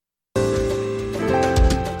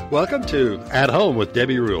Welcome to At Home with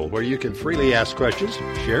Debbie Rule, where you can freely ask questions,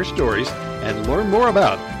 share stories, and learn more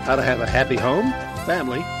about how to have a happy home,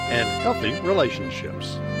 family, and healthy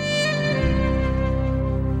relationships.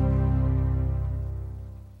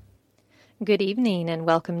 Good evening and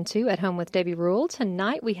welcome to At Home with Debbie Rule.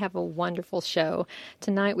 Tonight we have a wonderful show.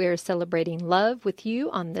 Tonight we are celebrating love with you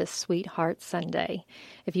on this Sweetheart Sunday.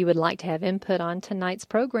 If you would like to have input on tonight's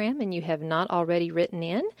program and you have not already written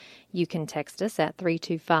in, you can text us at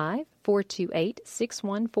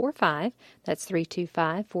 325-428-6145. That's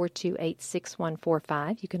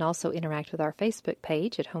 325-428-6145. You can also interact with our Facebook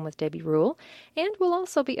page at Home with Debbie Rule. And we'll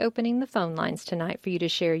also be opening the phone lines tonight for you to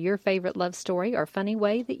share your favorite love story or funny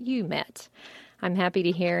way that you met. I'm happy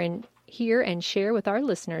to hear and share with our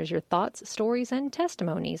listeners your thoughts, stories, and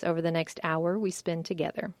testimonies over the next hour we spend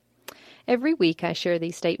together. Every week I share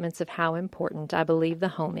these statements of how important I believe the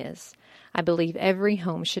home is. I believe every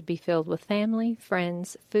home should be filled with family,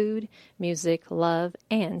 friends, food, music, love,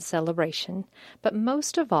 and celebration. But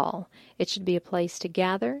most of all, it should be a place to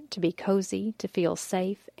gather, to be cozy, to feel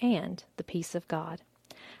safe, and the peace of God.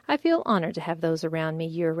 I feel honored to have those around me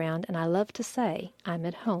year-round, and I love to say I'm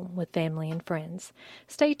at home with family and friends.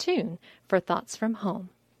 Stay tuned for Thoughts from Home.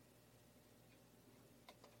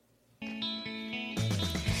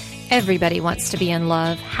 Everybody wants to be in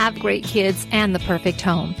love, have great kids, and the perfect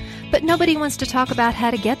home. But nobody wants to talk about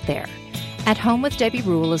how to get there. At Home with Debbie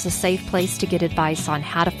Rule is a safe place to get advice on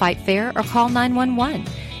how to fight fair or call 911.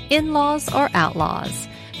 In-laws or outlaws?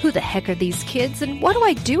 Who the heck are these kids and what do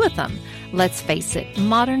I do with them? Let's face it,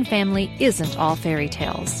 Modern Family isn't all fairy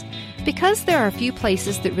tales. Because there are a few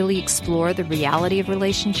places that really explore the reality of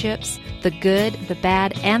relationships, the good, the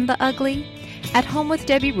bad, and the ugly, At Home with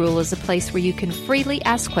Debbie Rule is a place where you can freely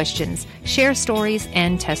ask questions, share stories,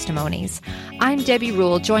 and testimonies. I'm Debbie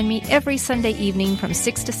Rule. Join me every Sunday evening from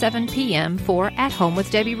 6 to 7 p.m. for At Home with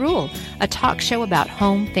Debbie Rule, a talk show about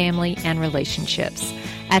home, family, and relationships.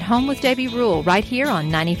 At Home with Debbie Rule, right here on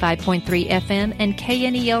 95.3 FM and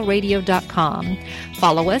KNELradio.com.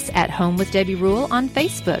 Follow us at Home with Debbie Rule on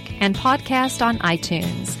Facebook and podcast on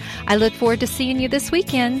iTunes. I look forward to seeing you this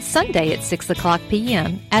weekend, Sunday at 6 o'clock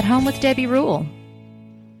p.m. at Home with Debbie Rule.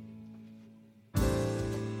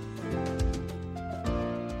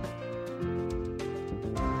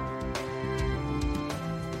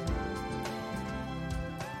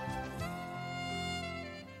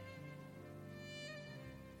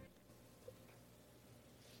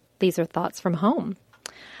 These are thoughts from home.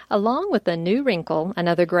 Along with a new wrinkle,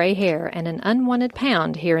 another gray hair, and an unwanted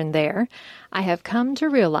pound here and there, I have come to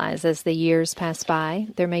realize as the years pass by,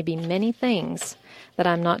 there may be many things that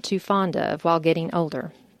I'm not too fond of while getting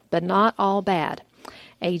older, but not all bad.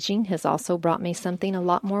 Aging has also brought me something a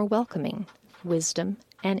lot more welcoming, wisdom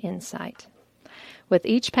and insight. With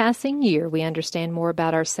each passing year, we understand more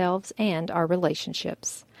about ourselves and our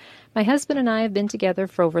relationships. My husband and I have been together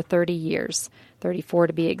for over 30 years, 34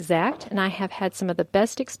 to be exact, and I have had some of the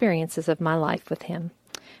best experiences of my life with him.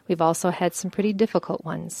 We've also had some pretty difficult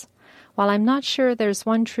ones. While I'm not sure there's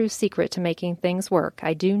one true secret to making things work,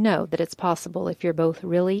 I do know that it's possible if you're both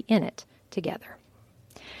really in it together.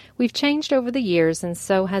 We've changed over the years, and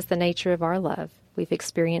so has the nature of our love. We've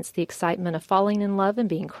experienced the excitement of falling in love and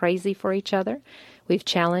being crazy for each other. We've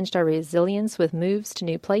challenged our resilience with moves to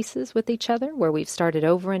new places with each other, where we've started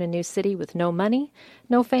over in a new city with no money,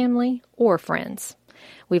 no family, or friends.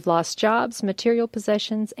 We've lost jobs, material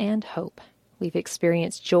possessions, and hope. We've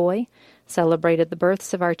experienced joy, celebrated the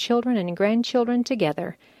births of our children and grandchildren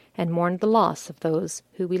together, and mourned the loss of those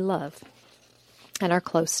who we love and are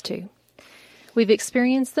close to. We've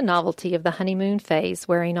experienced the novelty of the honeymoon phase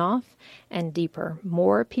wearing off and deeper,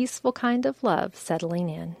 more peaceful kind of love settling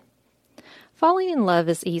in. Falling in love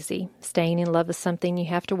is easy. Staying in love is something you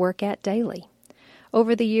have to work at daily.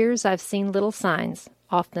 Over the years, I've seen little signs,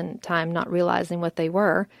 oftentimes not realizing what they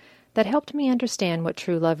were, that helped me understand what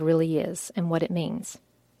true love really is and what it means.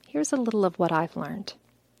 Here's a little of what I've learned.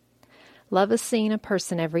 Love is seeing a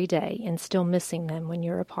person every day and still missing them when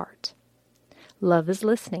you're apart. Love is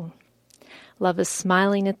listening. Love is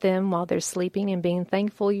smiling at them while they're sleeping and being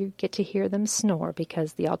thankful you get to hear them snore,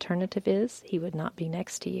 because the alternative is he would not be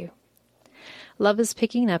next to you. Love is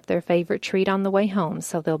picking up their favorite treat on the way home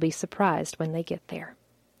so they'll be surprised when they get there.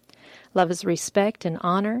 Love is respect and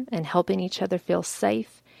honor and helping each other feel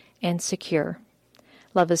safe and secure.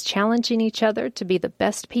 Love is challenging each other to be the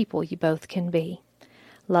best people you both can be.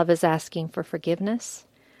 Love is asking for forgiveness.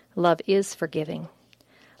 Love is forgiving.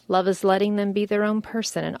 Love is letting them be their own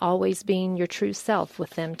person and always being your true self with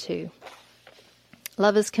them too.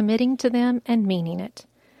 Love is committing to them and meaning it.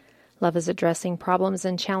 Love is addressing problems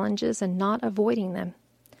and challenges and not avoiding them.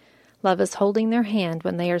 Love is holding their hand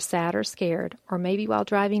when they are sad or scared, or maybe while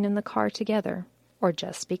driving in the car together, or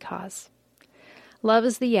just because. Love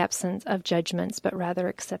is the absence of judgments, but rather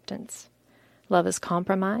acceptance. Love is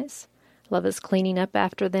compromise. Love is cleaning up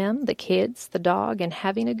after them, the kids, the dog, and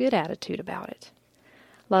having a good attitude about it.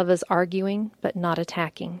 Love is arguing, but not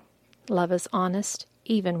attacking. Love is honest,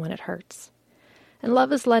 even when it hurts. And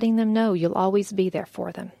love is letting them know you'll always be there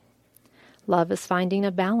for them. Love is finding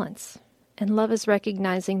a balance. And love is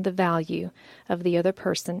recognizing the value of the other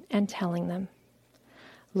person and telling them.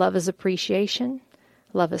 Love is appreciation.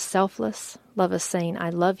 Love is selfless. Love is saying, I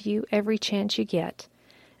love you every chance you get.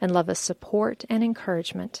 And love is support and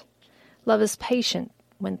encouragement. Love is patient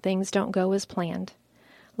when things don't go as planned.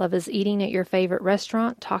 Love is eating at your favorite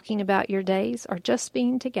restaurant, talking about your days, or just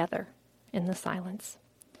being together in the silence.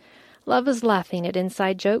 Love is laughing at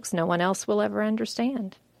inside jokes no one else will ever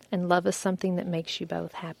understand. And love is something that makes you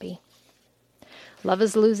both happy. Love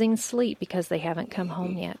is losing sleep because they haven't come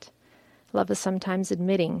home yet. Love is sometimes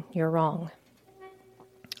admitting you're wrong.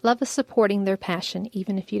 Love is supporting their passion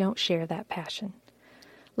even if you don't share that passion.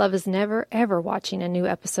 Love is never, ever watching a new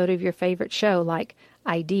episode of your favorite show like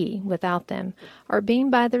ID without them, or being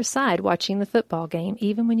by their side watching the football game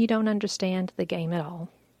even when you don't understand the game at all.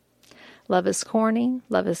 Love is corny.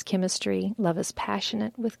 Love is chemistry. Love is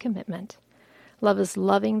passionate with commitment. Love is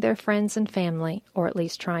loving their friends and family, or at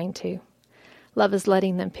least trying to. Love is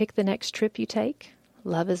letting them pick the next trip you take.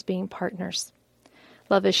 Love is being partners.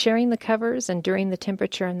 Love is sharing the covers, enduring the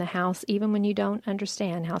temperature in the house, even when you don't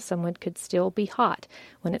understand how someone could still be hot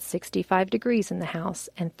when it's 65 degrees in the house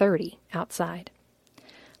and 30 outside.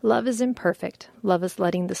 Love is imperfect. Love is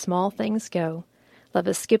letting the small things go. Love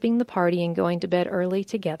is skipping the party and going to bed early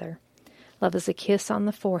together. Love is a kiss on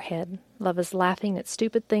the forehead. Love is laughing at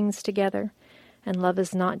stupid things together. And love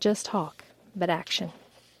is not just talk, but action.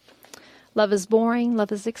 Love is boring.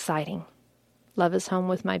 Love is exciting. Love is home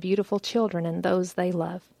with my beautiful children and those they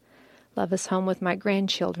love. Love is home with my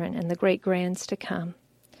grandchildren and the great-grands to come.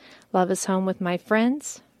 Love is home with my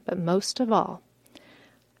friends, but most of all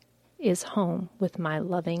is home with my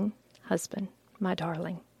loving husband, my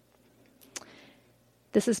darling.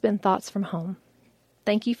 This has been Thoughts from Home.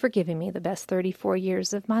 Thank you for giving me the best 34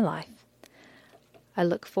 years of my life. I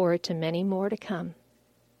look forward to many more to come.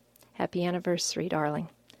 Happy anniversary, darling.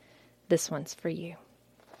 This one's for you.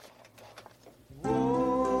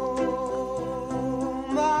 Oh,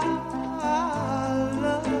 my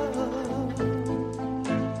love,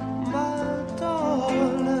 my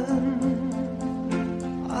darling,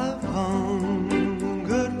 I've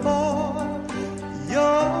hungered for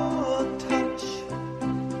your touch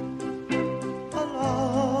a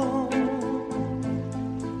long,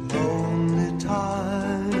 lonely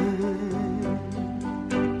time.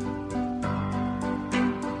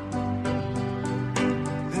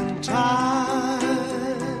 Then time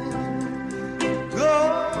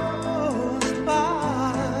goes by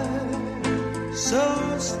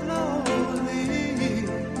so slowly,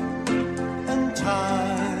 and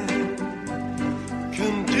time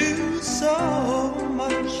can do so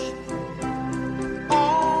much.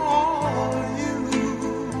 Are you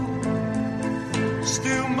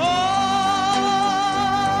still more?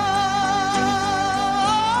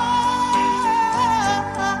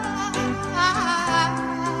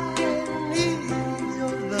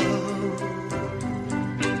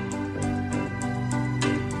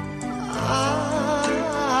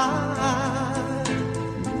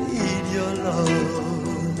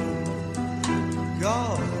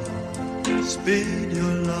 Speed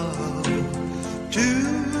your love to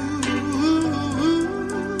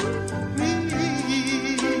me.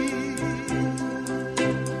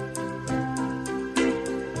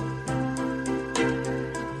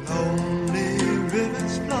 Lonely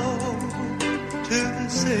rivers flow to the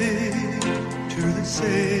sea, to the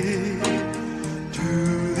sea, to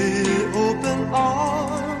the open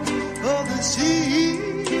arms of the sea.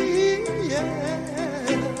 Yeah,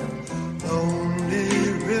 lonely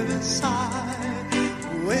riverside,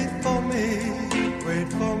 wait for me, wait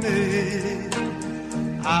for me.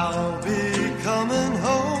 I'll be coming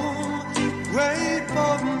home, wait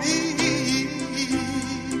for me.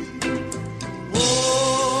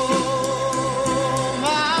 Oh,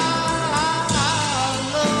 my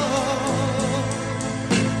love,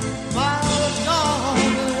 my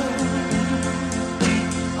darling,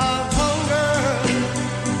 I've hungered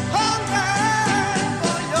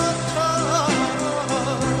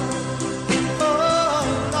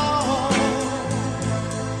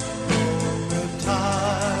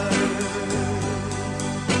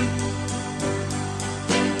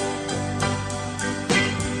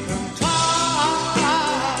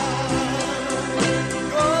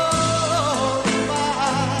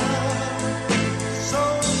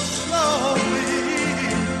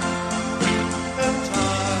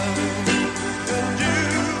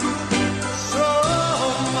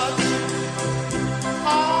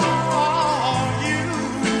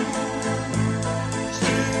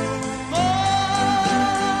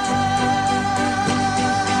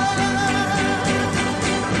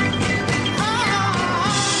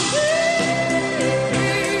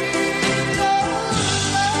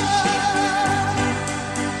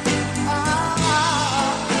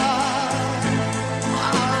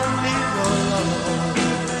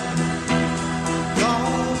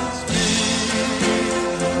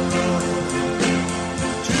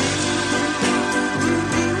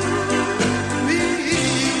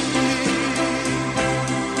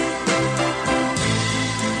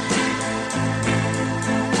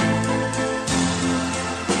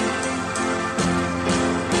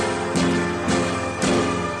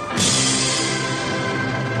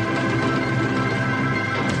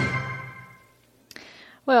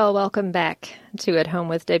Well, welcome back to At Home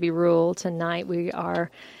with Debbie Rule. Tonight we are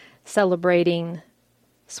celebrating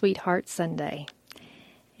Sweetheart Sunday.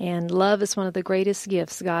 And love is one of the greatest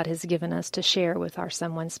gifts God has given us to share with our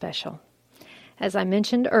someone special. As I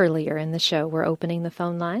mentioned earlier in the show, we're opening the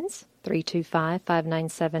phone lines,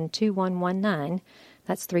 325-597-2119.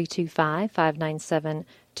 That's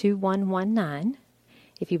 325-597-2119.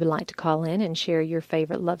 If you would like to call in and share your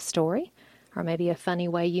favorite love story, or maybe a funny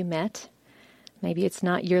way you met. Maybe it's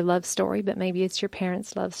not your love story, but maybe it's your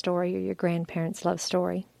parents' love story or your grandparents' love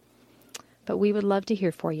story. But we would love to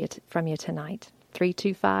hear from you tonight.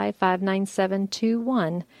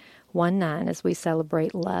 325-597-2119 as we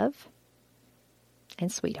celebrate love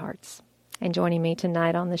and sweethearts. And joining me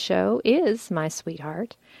tonight on the show is my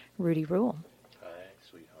sweetheart, Rudy Rule. Hi,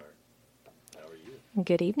 sweetheart. How are you?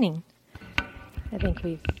 Good evening. I think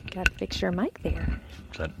we've got to fix your mic there.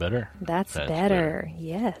 Is that better? That's better.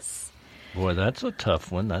 Yes. Boy, that's a tough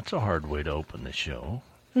one. That's a hard way to open the show.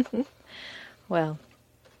 Well,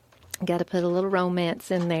 got to put a little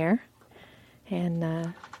romance in there. And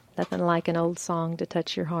nothing like an old song to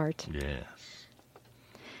touch your heart. Yes.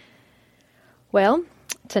 Well,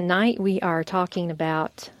 tonight we are talking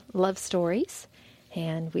about love stories.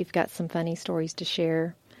 And we've got some funny stories to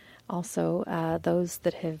share. Also, those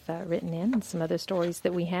that have written in and some other stories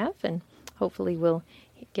that we have. And hopefully we'll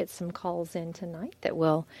get some calls in tonight that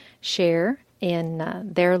will share in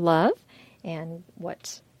their love and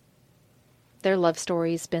what their love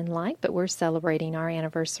story's been like. But we're celebrating our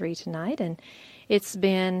anniversary tonight, and it's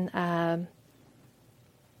been, I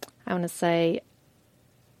want to say,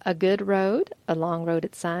 a good road, a long road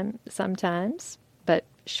at sometimes, but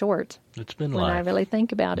short. It's been when life. I really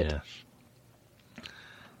think about it. Yes.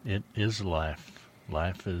 It is life.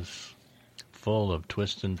 Life is full of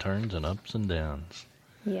twists and turns and ups and downs.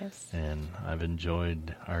 Yes. And I've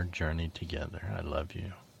enjoyed our journey together. I love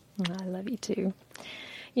you. I love you too.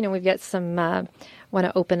 You know, we've got some, want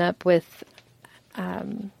to open up with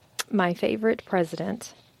my favorite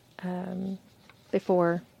president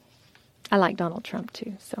before. I like Donald Trump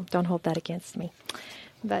too, so don't hold that against me.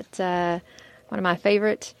 But one of my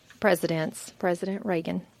favorite presidents, President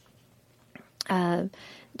Reagan,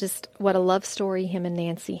 just what a love story him and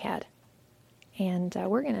Nancy had. And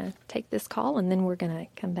we're going to take this call, and then we're going to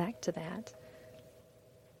come back to that.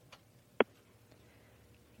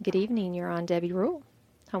 Good evening. You're on Debbie Rule.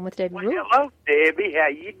 Home with Debbie Rule. Hello, Debbie. How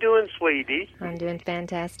you doing, sweetie? I'm doing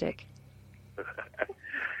fantastic.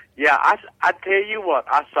 Yeah, I tell you what,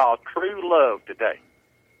 I saw true love today.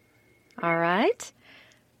 All right.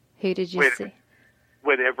 Who did you see?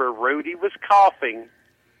 Whenever Rudy was coughing,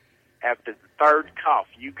 after the third cough,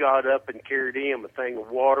 you got up and carried him a thing of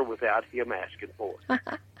water without him asking for it.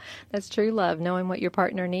 That's true love, knowing what your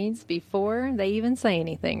partner needs before they even say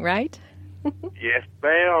anything, right? Yes,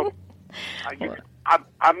 ma'am.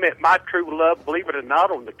 I met my true love, believe it or not,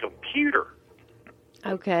 on the computer.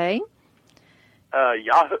 Okay.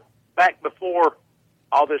 Yahoo, back before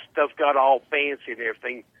all this stuff got all fancy and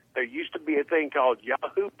everything, there used to be a thing called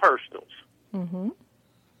Yahoo Personals. Mm-hmm.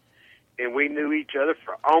 And we knew each other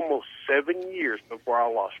for almost 7 years before I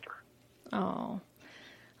lost her. Oh,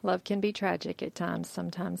 love can be tragic at times,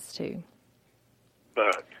 sometimes too.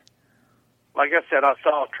 But, like I said, I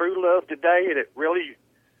saw true love today, and it really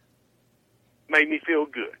made me feel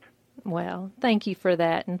good. Well, thank you for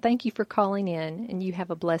that, and thank you for calling in, and you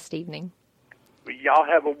have a blessed evening. Y'all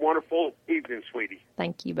have a wonderful evening, sweetie.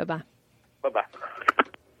 Thank you. Bye-bye. Bye-bye.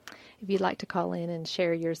 If you'd like to call in and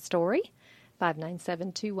share your story,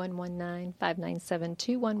 597-2119,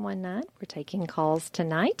 597-2119. We're taking calls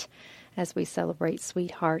tonight as we celebrate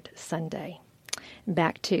Sweetheart Sunday.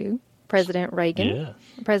 Back to President Reagan. Yeah.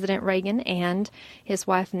 President Reagan and his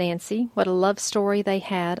wife Nancy. What a love story they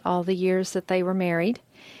had all the years that they were married.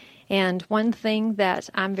 And one thing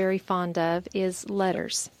that I'm very fond of is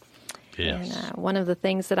letters. Yes. And one of the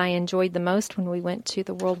things that I enjoyed the most when we went to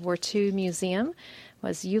the World War II Museum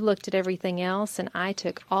was you looked at everything else, and I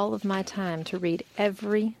took all of my time to read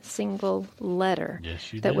every single letter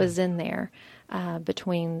that was in there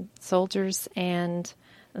between soldiers and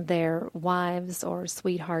their wives or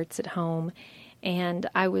sweethearts at home. And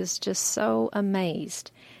I was just so amazed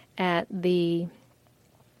at the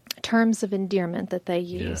terms of endearment that they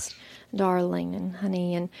used. Yes. Darling and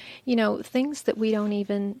honey and, you know, things that we don't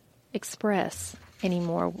even express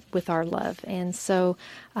anymore with our love. And so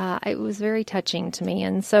it was very touching to me.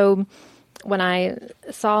 And so when I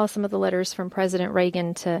saw some of the letters from President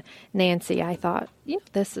Reagan to Nancy, I thought, you know,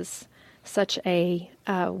 this is such a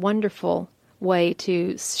wonderful way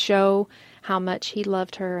to show how much he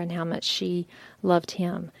loved her and how much she loved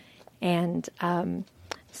him. And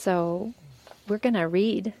so we're going to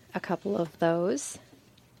read a couple of those,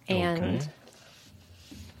 and Okay.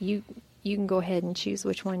 you can go ahead and choose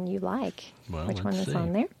which one you like. Well, which one let's is see.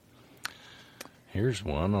 on there? Here's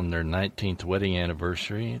one on their 19th wedding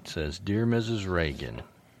anniversary. It says, Dear Mrs. Reagan,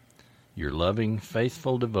 your loving,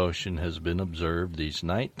 faithful devotion has been observed these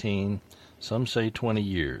 19, some say 20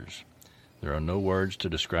 years. There are no words to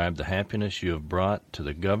describe the happiness you have brought to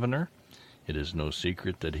the governor. It is no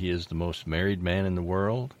secret that he is the most married man in the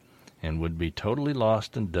world and would be totally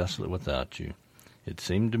lost and desolate without you. It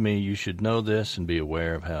seemed to me you should know this and be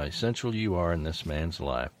aware of how essential you are in this man's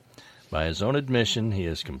life. By his own admission, he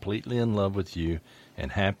is completely in love with you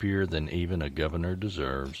and happier than even a governor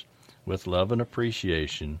deserves. With love and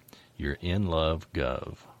appreciation, your in love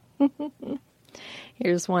Gov.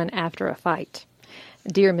 Here's one after a fight.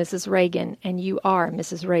 Dear Mrs. Reagan, and you are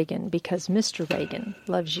Mrs. Reagan because Mr. Reagan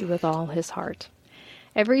loves you with all his heart.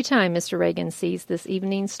 Every time Mr. Reagan sees this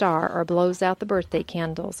evening star or blows out the birthday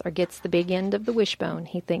candles or gets the big end of the wishbone,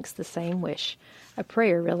 he thinks the same wish, a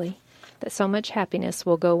prayer really, that so much happiness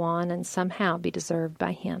will go on and somehow be deserved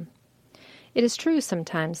by him. It is true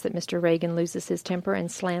sometimes that Mr. Reagan loses his temper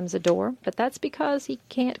and slams a door, but that's because he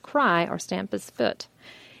can't cry or stamp his foot.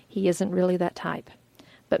 He isn't really that type.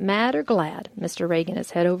 But mad or glad, Mr. Reagan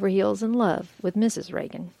is head over heels in love with Mrs.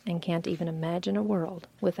 Reagan and can't even imagine a world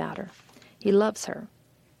without her. He loves her,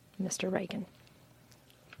 Mr. Reagan.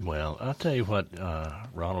 Well, I'll tell you what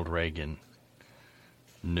Ronald Reagan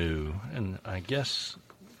knew, and I guess,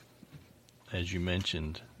 as you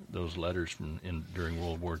mentioned, those letters from during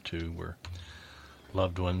World War II where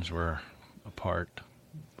loved ones were apart,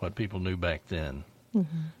 what people knew back then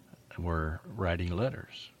were writing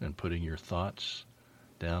letters and putting your thoughts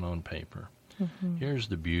down on paper. Here's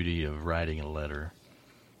the beauty of writing a letter.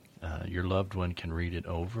 Your loved one can read it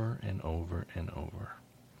over and over and over.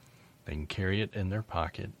 They can carry it in their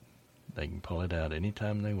pocket. They can pull it out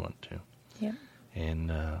anytime they want to. Yeah.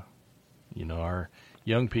 And, our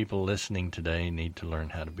young people listening today need to learn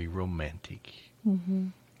how to be romantic.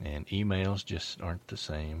 And emails just aren't the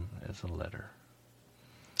same as a letter.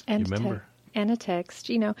 And You remember? And a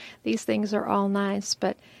text. These things are all nice,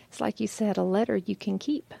 but it's like you said, a letter you can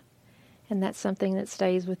keep. And that's something that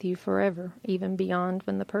stays with you forever, even beyond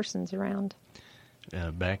when the person's around.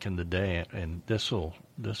 Back in the day, and this'll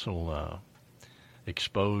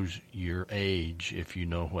expose your age if you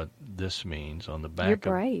know what this means. On the back You're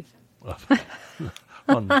brave. Well,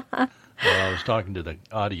 I was talking to the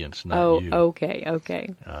audience, not you. Okay.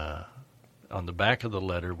 On the back of the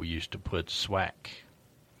letter, we used to put SWAC.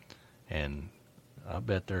 And I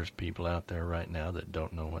bet there's people out there right now that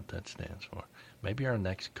don't know what that stands for. Maybe our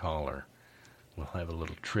next caller will have a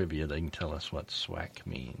little trivia. They can tell us what SWAC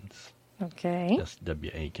means. Okay. That's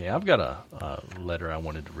W-A-K. I've got a letter I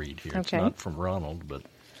wanted to read here. It's Okay. not from Ronald, but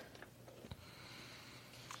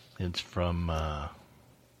it's from a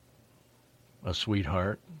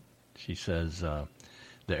sweetheart. She says, the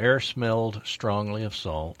air smelled strongly of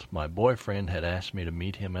salt. My boyfriend had asked me to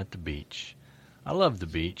meet him at the beach. I love the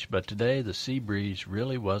beach, but today the sea breeze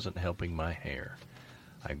really wasn't helping my hair.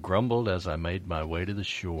 I grumbled as I made my way to the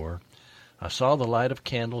shore. I saw the light of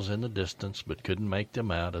candles in the distance, but couldn't make them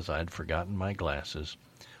out as I had forgotten my glasses.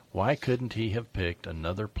 Why couldn't he have picked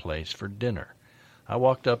another place for dinner? I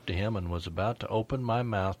walked up to him and was about to open my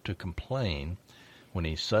mouth to complain when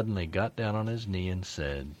he suddenly got down on his knee and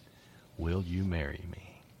said, "Will you marry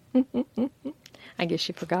me?" I guess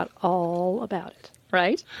you forgot all about it,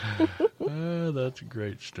 right? That's a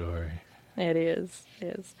great story. It is.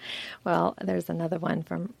 Well, there's another one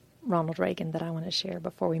from Ronald Reagan that I want to share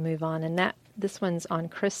before we move on, and this one's on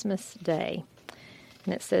Christmas Day.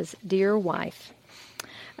 And it says, Dear wife,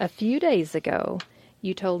 a few days ago,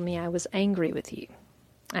 you told me I was angry with you.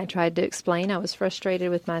 I tried to explain I was frustrated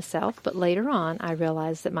with myself, but later on I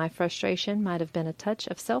realized that my frustration might have been a touch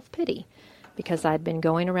of self-pity because I'd been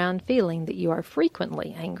going around feeling that you are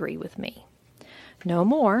frequently angry with me. No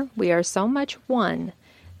more. We are so much one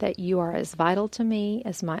that you are as vital to me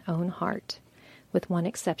as my own heart. With one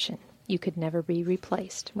exception, you could never be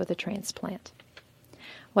replaced with a transplant.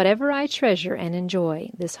 Whatever I treasure and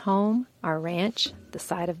enjoy, this home, our ranch, the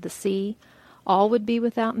sight of the sea, all would be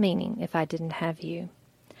without meaning if I didn't have you.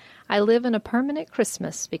 I live in a permanent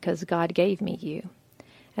Christmas because God gave me you.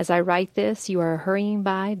 As I write this, you are hurrying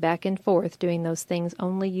by, back and forth, doing those things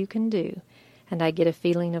only you can do, and I get a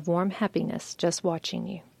feeling of warm happiness just watching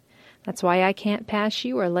you. That's why I can't pass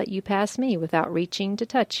you or let you pass me without reaching to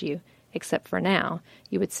touch you, except for now,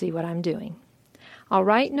 you would see what I'm doing. I'll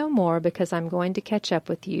write no more because I'm going to catch up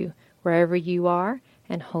with you wherever you are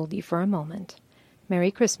and hold you for a moment.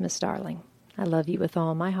 Merry Christmas, darling. I love you with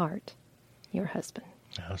all my heart. Your husband.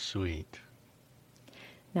 How sweet.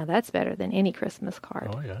 Now that's better than any Christmas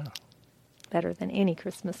card. Oh, yeah. Better than any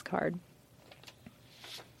Christmas card.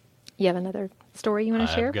 You have another story you want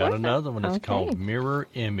to share? I've got for us? another one. It's Okay. called Mirror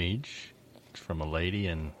Image. It's from a lady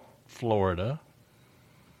in Florida.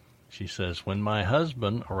 She says, when my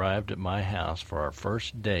husband arrived at my house for our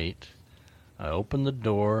first date, I opened the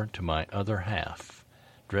door to my other half,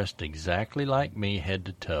 dressed exactly like me head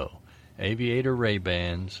to toe. Aviator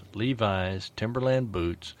Ray-Bans, Levi's, Timberland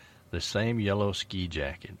boots, the same yellow ski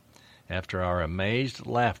jacket. After our amazed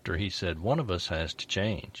laughter, he said, one of us has to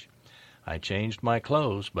change. I changed my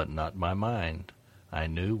clothes, but not my mind. I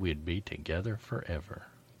knew we'd be together forever.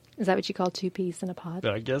 Is that what you call two peas in a pod?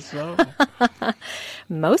 I guess so.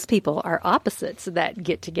 Most people are opposites that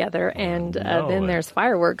get together, and No, then there's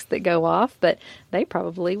fireworks that go off, but they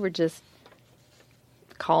probably were just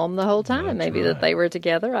calm the whole time. That's Maybe right. that they were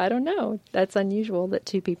together. I don't know. That's unusual that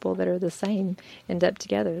two people that are the same end up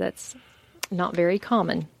together. That's not very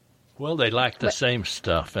common. Well, they like the same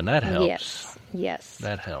stuff, and that helps. Yes. Yes.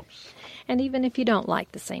 That helps. And even if you don't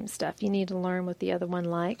like the same stuff, you need to learn what the other one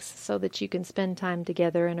likes so that you can spend time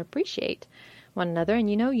together and appreciate one another. And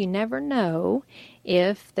you never know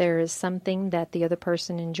if there is something that the other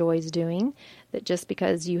person enjoys doing that just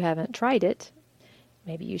because you haven't tried it,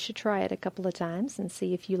 maybe you should try it a couple of times and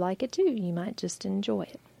see if you like it too. You might just enjoy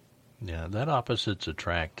it. Yeah, that opposites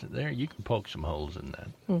attract. There, you can poke some holes in that.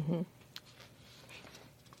 Mm-hmm.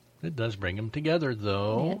 It does bring them together,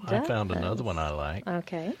 though. It I found does. another one I like.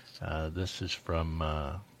 Okay. This is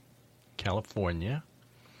from California.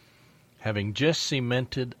 Having just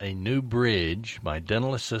cemented a new bridge, my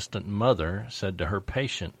dental assistant mother said to her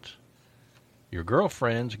patient, "Your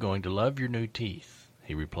girlfriend's going to love your new teeth."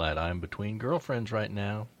 He replied, "I'm between girlfriends right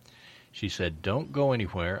now." She said, "Don't go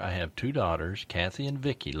anywhere. I have 2 daughters, Kathy and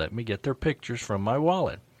Vicky. Let me get their pictures from my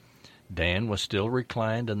wallet." Dan was still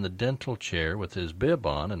reclined in the dental chair with his bib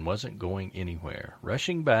on and wasn't going anywhere.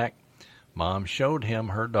 Rushing back, Mom showed him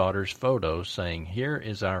her daughter's photos, saying, "Here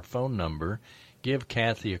is our phone number. Give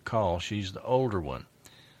Kathy a call. She's the older one."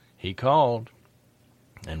 He called,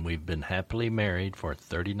 and we've been happily married for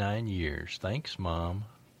 39 years. Thanks, Mom.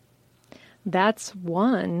 That's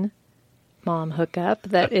one mom hookup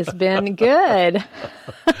that has been good.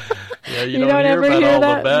 Yeah, you don't hear ever about hear all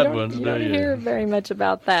that. the bad You don't- ones, you do don't you? hear very much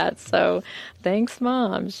about that. So, thanks,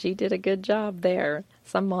 Mom. She did a good job there.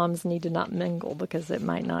 Some moms need to not mingle because it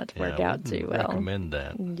might not work Yeah, I out too wouldn't well. recommend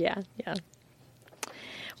that. Yeah, yeah.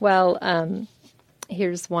 Well,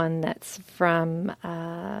 here's one that's from,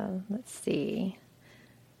 let's see,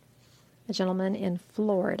 a gentleman in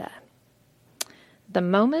Florida. The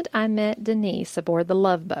moment I met Denise aboard the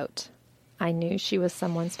Love Boat, I knew she was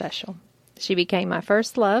someone special. She became my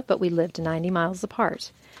first love, but we lived 90 miles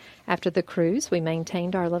apart. After the cruise, we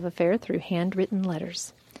maintained our love affair through handwritten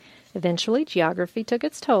letters. Eventually, geography took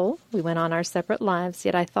its toll. We went on our separate lives,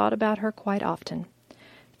 yet I thought about her quite often.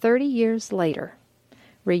 30 years later,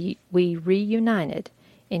 we reunited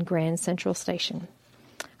in Grand Central Station.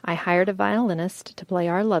 I hired a violinist to play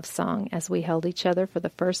our love song as we held each other for the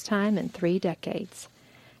first time in 3 decades.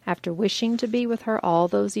 After wishing to be with her all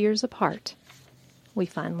those years apart, we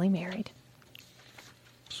finally married.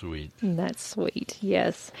 Sweet. That's sweet,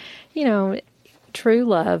 yes. True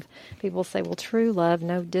love, people say, well, true love,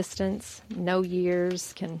 no distance, no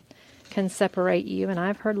years can separate you. And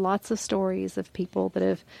I've heard lots of stories of people that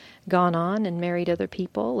have gone on and married other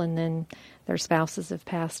people, and then their spouses have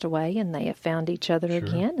passed away, and they have found each other Sure.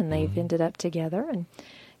 again, and they've ended up together. And,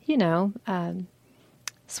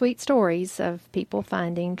 sweet stories of people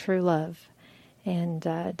finding true love. And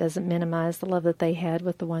it doesn't minimize the love that they had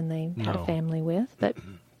with the one they had No. a family with, but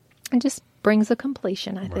it just brings a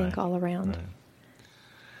completion, I think, Right, all around. right.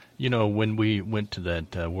 When we went to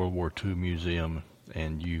that World War II museum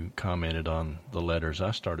and you commented on the letters,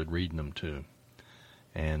 I started reading them too.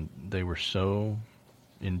 And they were so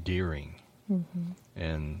endearing. Mm-hmm.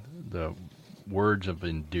 And the words of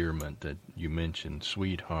endearment that you mentioned,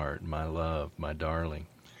 sweetheart, my love, my darling.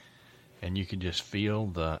 And you could just feel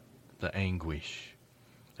the anguish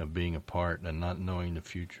of being apart and not knowing the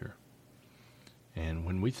future. And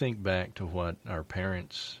when we think back to what our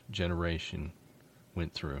parents' generation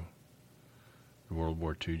went through, the World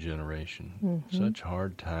War II generation, Mm-hmm. such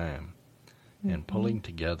hard time, and pulling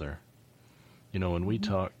together. When we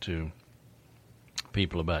talk to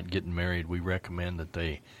people about getting married, we recommend that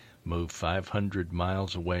they move 500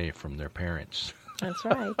 miles away from their parents. That's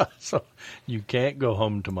right. So you can't go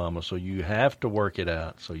home to mama, so you have to work it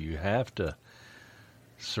out. So you have to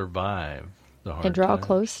survive the hard And draw times.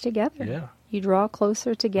 close together. Yeah. You draw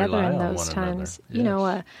closer together Rely in on those one another. times.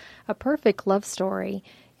 Yes. A perfect love story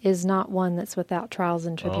is not one that's without trials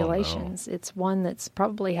and tribulations. Oh, no. It's one that's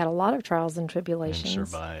probably had a lot of trials and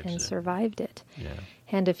tribulations and survived it. Yeah.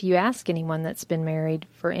 And if you ask anyone that's been married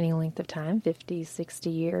for any length of time, 50, 60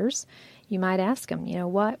 years, you might ask them,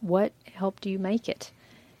 what helped you make it?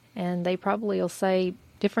 And they probably will say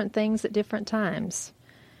different things at different times.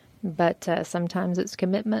 But sometimes it's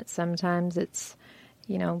commitment, sometimes it's,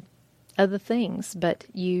 other things. But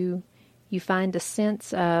you find a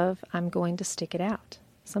sense of, I'm going to stick it out.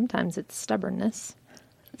 Sometimes it's stubbornness.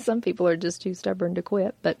 Some people are just too stubborn to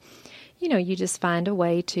quit. But, you just find a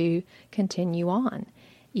way to continue on.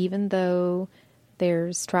 Even though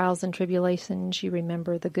there's trials and tribulations, you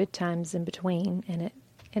remember the good times in between,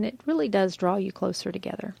 and it really does draw you closer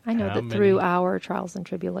together. I know through our trials and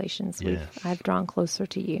tribulations, I've drawn closer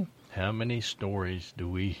to you. How many stories do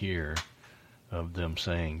we hear of them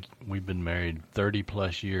saying, we've been married 30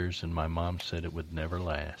 plus years and my mom said it would never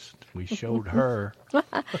last. We showed her.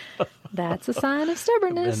 That's a sign of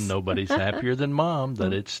stubbornness. And nobody's happier than Mom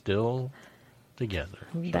that it's still together.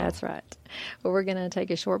 So. That's right. Well, we're going to take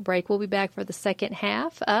a short break. We'll be back for the second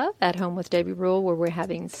half of At Home with Debbie Rule, where we're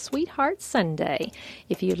having Sweetheart Sunday.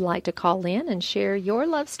 If you'd like to call in and share your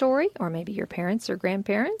love story, or maybe your parents or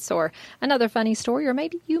grandparents, or another funny story, or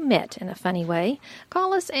maybe you met in a funny way,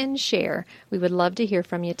 call us and share. We would love to hear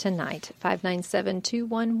from you tonight.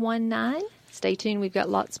 597-2119. Stay tuned. We've got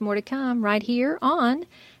lots more to come right here on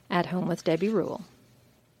At Home with Debbie Rule.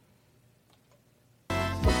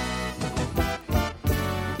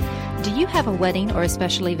 Do you have a wedding or a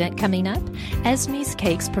special event coming up? Esme's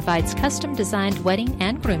Cakes provides custom-designed wedding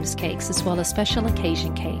and groom's cakes as well as special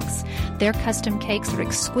occasion cakes. Their custom cakes are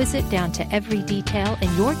exquisite down to every detail,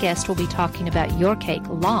 and your guest will be talking about your cake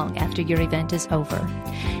long after your event is over.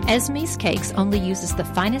 Esme's Cakes only uses the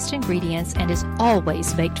finest ingredients and is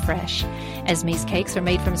always baked fresh. Esme's Cakes are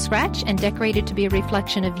made from scratch and decorated to be a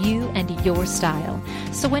reflection of you and your style.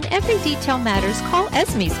 So when every detail matters, call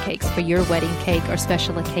Esme's Cakes for your wedding cake or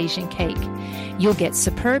special occasion cake. You'll get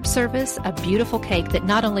superb service, a beautiful cake that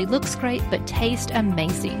not only looks great but tastes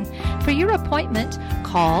amazing. For your appointment,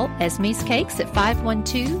 call Esme's Cakes at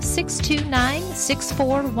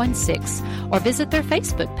 512-629-6416 or visit their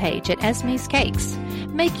Facebook page at Esme's Cakes.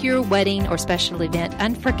 Make your wedding or special event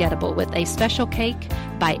unforgettable with a special cake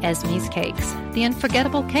by Esme's Cakes, the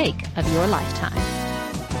unforgettable cake of your lifetime.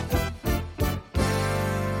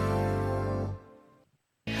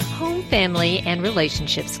 Home, family, and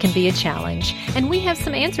relationships can be a challenge, and we have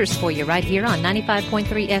some answers for you right here on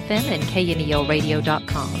 95.3 FM and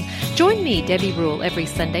KNELradio.com. Join me, Debbie Rule, every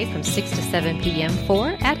Sunday from 6 to 7 p.m.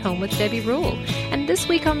 for At Home with Debbie Rule. And this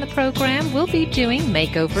week on the program, we'll be doing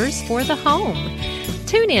makeovers for the home.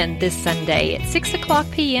 Tune in this Sunday at 6 o'clock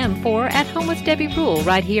p.m. for At Home with Debbie Rule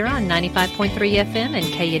right here on 95.3 FM and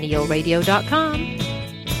KNELradio.com.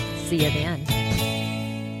 See you then.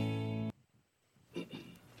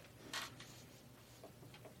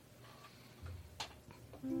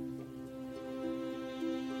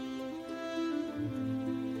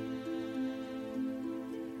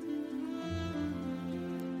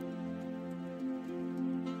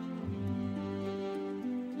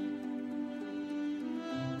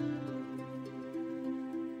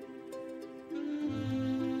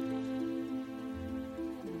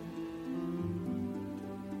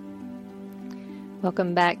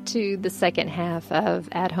 Welcome back to the second half of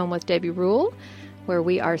At Home with Debbie Rule, where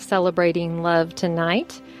we are celebrating love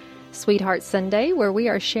tonight. Sweetheart Sunday, where we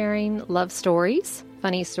are sharing love stories,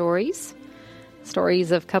 funny stories,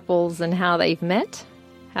 stories of couples and how they've met,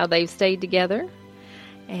 how they've stayed together,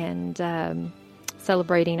 and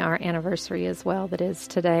celebrating our anniversary as well, that is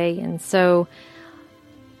today. And so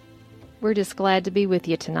we're just glad to be with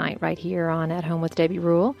you tonight right here on At Home with Debbie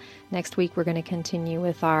Rule. Next week, we're going to continue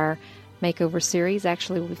with our makeover series.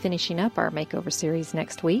 Actually, we'll be finishing up our makeover series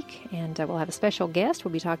next week, and we'll have a special guest.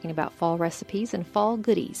 We'll be talking about fall recipes and fall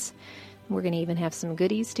goodies. We're going to even have some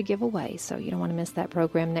goodies to give away, so you don't want to miss that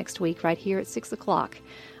program next week right here at 6 o'clock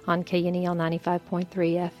on KNEL 95.3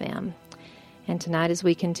 FM. And tonight, as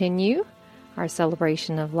we continue our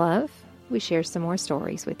celebration of love, we share some more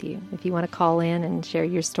stories with you. If you want to call in and share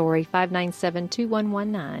your story,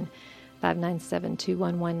 597-2119,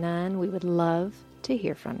 597-2119, we would love to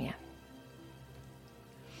hear from you.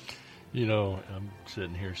 You know, I'm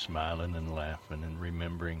sitting here smiling and laughing and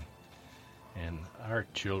remembering, and our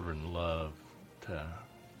children love to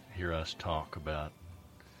hear us talk about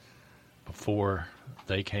before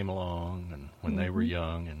they came along and when they were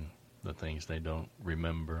young and the things they don't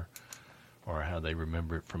remember or how they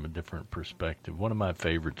remember it from a different perspective. One of my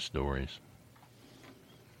favorite stories,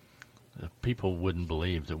 people wouldn't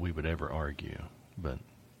believe that we would ever argue, but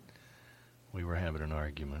we were having an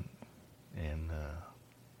argument, and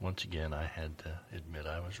once again I had to admit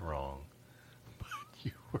I was wrong. But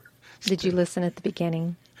you were. Did you listen at the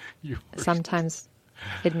beginning? You were Sometimes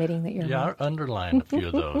admitting that you're wrong. I underlined a few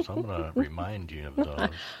of those. I'm going to remind you of those.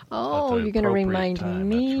 Oh, you're going to remind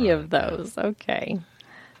me of those. Okay.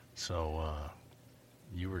 So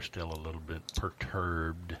you were still a little bit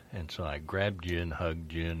perturbed, and so I grabbed you and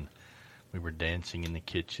hugged you, and we were dancing in the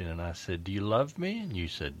kitchen, and I said, "Do you love me?" And you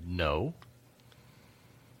said, "No."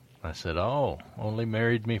 I said, "Oh, only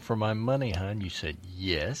married me for my money, huh?" And you said,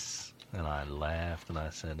 "Yes." And I laughed, and I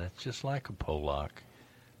said, "That's just like a Polak.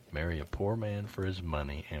 Marry a poor man for his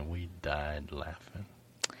money," and we died laughing.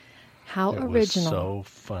 How It was original. so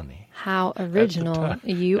funny. How original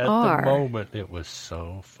you At are. the moment, it was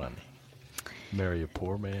so funny. Marry a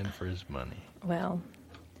poor man for his money. Well,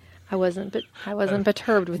 I wasn't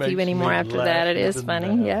perturbed with you Makes anymore me after laugh that. It is even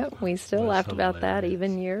funny. now. Yeah, we still That's laughed about that hilarious.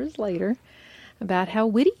 even years later, about how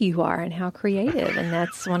witty you are and how creative, and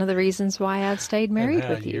that's one of the reasons why I've stayed married And how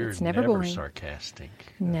with you. you're It's never boring. sarcastic.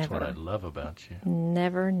 That's what Never. I love about you.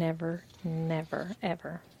 Never, never, never,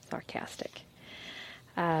 ever sarcastic.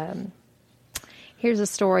 Here's a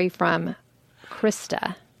story from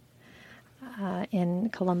Krista in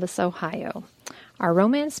Columbus, Ohio. Our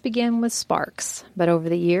romance began with sparks, but over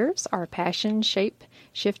the years, our passion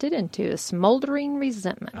shifted into a smoldering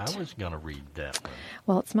resentment. I was going to read that one.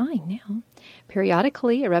 Well, it's mine now.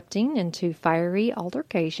 Periodically erupting into fiery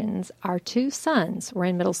altercations, our two sons were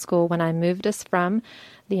in middle school when I moved us from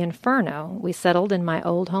the inferno. We settled in my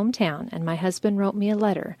old hometown, and my husband wrote me a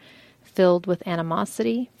letter filled with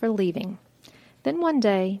animosity for leaving. Then one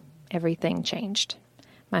day, everything changed.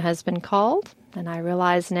 My husband called, and I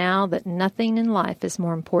realize now that nothing in life is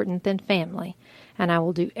more important than family, and I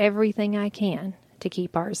will do everything I can to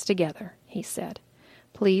keep ours together, he said.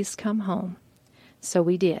 Please come home. So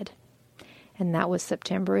we did. And that was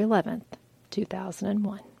September 11th,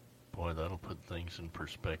 2001. Boy, that'll put things in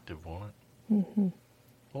perspective, won't it? Mm-hmm.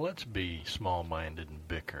 Well, let's be small-minded and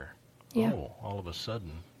bicker. Yeah. Oh, all of a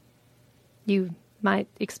sudden. You might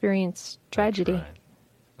experience tragedy. That's right.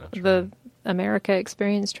 That's The right. America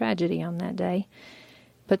experienced tragedy on that day.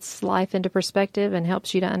 Puts life into perspective and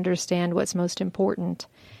helps you to understand what's most important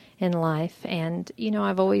in life. And, you know,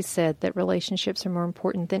 I've always said that relationships are more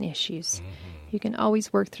important than issues. Mm-hmm. You can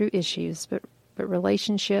always work through issues, but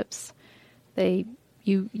relationships,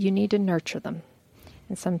 you need to nurture them.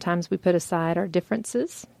 And sometimes we put aside our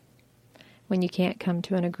differences when you can't come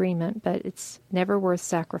to an agreement, but it's never worth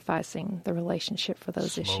sacrificing the relationship for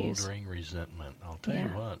those issues. Smoldering resentment. I'll tell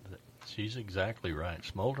Yeah. you what, she's exactly right.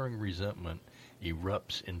 Smoldering resentment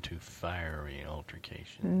erupts into fiery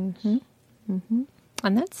altercations.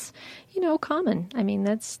 And that's, you know, common. I mean,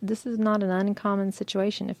 this is not an uncommon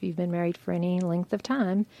situation if you've been married for any length of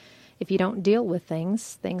time. If you don't deal with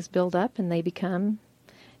things build up and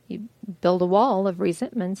you build a wall of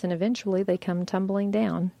resentments, and eventually they come tumbling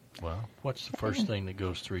down. Well, what's the first thing that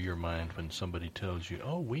goes through your mind when somebody tells you,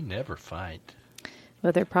 "Oh, we never fight"?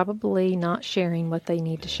 Well, they're probably not sharing what they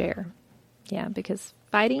need to share. Yeah, because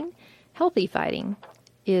healthy fighting,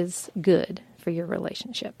 is good for your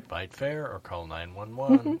relationship. Fight fair or call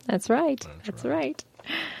 911. That's right. That's That's right.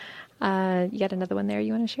 You got another one there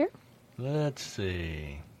you want to share? Let's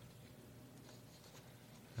see.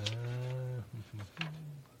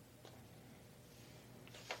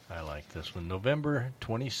 I like this one. November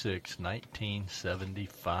 26,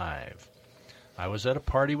 1975. I was at a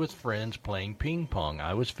party with friends playing ping pong.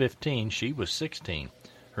 I was 15. She was 16.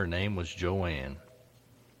 Her name was Joanne.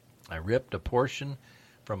 I ripped a portion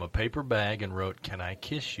from a paper bag and wrote, "Can I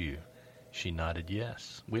kiss you?" She nodded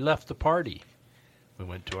yes. We left the party. We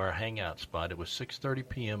went to our hangout spot. It was 6:30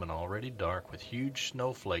 p.m. and already dark with huge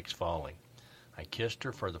snowflakes falling. I kissed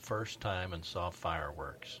her for the first time and saw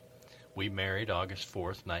fireworks. We married August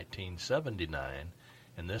 4th, 1979,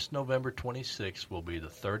 and this November 26th will be the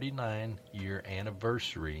 39-year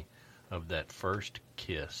anniversary of that first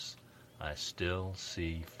kiss. I still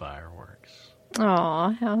see fireworks. Aw,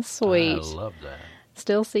 how sweet. I love that.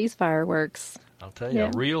 Still sees fireworks. I'll tell you,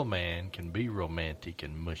 Yeah. a real man can be romantic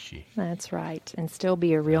and mushy. That's right. And still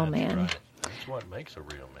be a real That's man. right. That's what makes a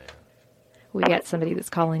real man. We got somebody that's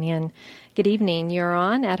calling in. Good evening. You're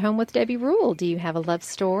on At Home with Debbie Rule. Do you have a love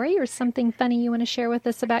story or something funny you want to share with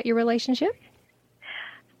us about your relationship?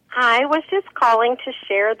 I was just calling to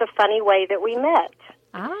share the funny way that we met.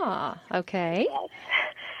 Ah, okay.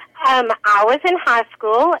 I was in high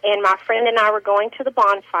school, and my friend and I were going to the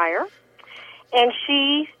bonfire, and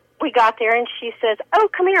we got there, and she says, "Oh,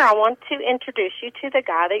 come here, I want to introduce you to the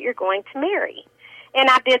guy that you're going to marry." And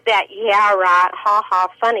I did that, yeah, right, ha-ha,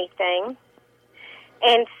 funny thing.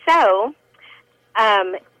 And so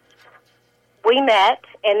we met,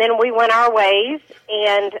 and then we went our ways,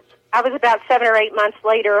 and I was about 7 or 8 months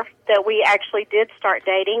later that we actually did start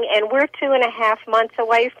dating, and we're 2.5 months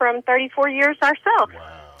away from 34 years ourselves.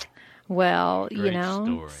 Wow. Well, Great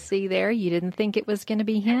story. see there, you didn't think it was going to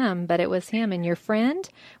be him, but it was him. And your friend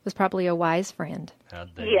was probably a wise friend.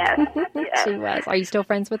 How'd they Yes, know? yes, She was. Are you still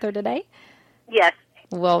friends with her today? yes.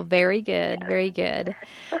 Well, very good. Very good.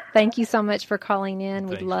 Thank you so much for calling in.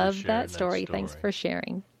 We Thanks for love sharing that that story. Thanks story. for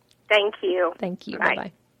sharing. Thank you. Thank you. Bye.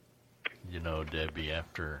 Bye-bye. You know, Debbie,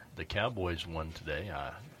 after the Cowboys won today,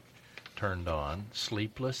 I turned on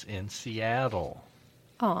Sleepless in Seattle.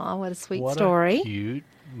 Aw, what a sweet What story. a cute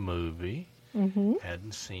movie. Mm-hmm.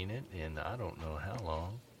 Hadn't seen it in I don't know how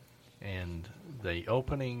long. And the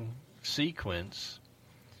opening sequence,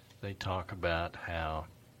 they talk about how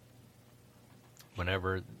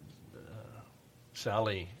whenever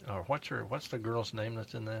Sally, or what's the girl's name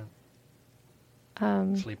that's in that?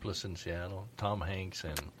 Sleepless in Seattle? Tom Hanks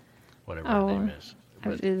and whatever her name is.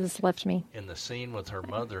 But It just left me. in the scene with her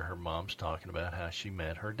mother, her mom's talking about how she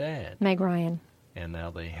met her dad. Meg Ryan. And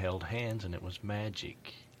now they held hands and it was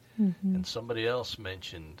magic. Mm-hmm. And somebody else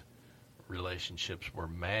mentioned relationships were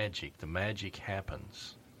magic. The magic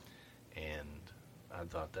happens. And I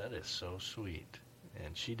thought that is so sweet.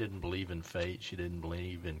 And she didn't believe in fate. She didn't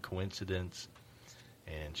believe in coincidence.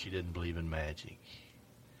 And she didn't believe in magic.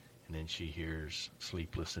 And then she hears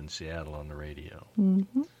Sleepless in Seattle on the radio.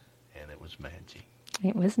 Mm-hmm. And it was magic.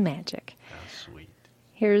 It was magic. How sweet.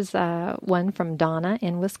 Here's one from Donna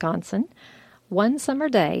in Wisconsin. One summer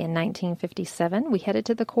day in 1957, we headed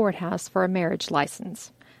to the courthouse for a marriage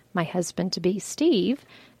license. My husband-to-be, Steve,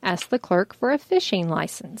 asked the clerk for a fishing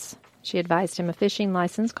license. She advised him a fishing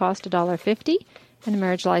license cost $1.50 and a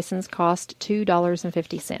marriage license cost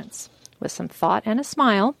 $2.50. With some thought and a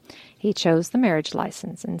smile, he chose the marriage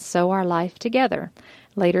license, and so our life together,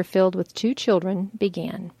 later filled with 2 children,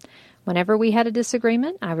 began. Whenever we had a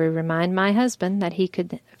disagreement, I would remind my husband that he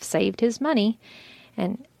could have saved his money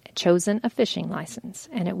and chosen a fishing license,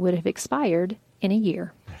 and it would have expired in a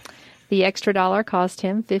year. The extra dollar cost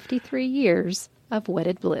him 53 years of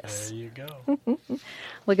wedded bliss. There you go.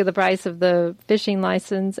 Look at the price of the fishing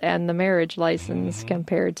license and the marriage license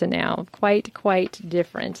compared to now. Quite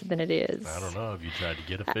different than it is. I don't know. Have you tried to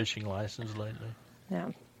get a fishing license lately?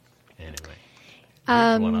 No. Anyway,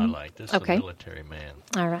 here's one I like. This is okay. a military man.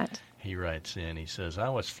 All right. He writes in, he says, I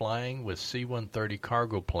was flying with C-130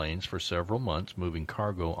 cargo planes for several months, moving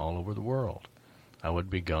cargo all over the world. I would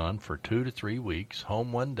be gone for 2 to 3 weeks,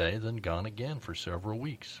 home one day, then gone again for several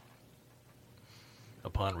weeks.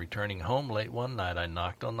 Upon returning home late one night, I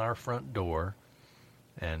knocked on our front door,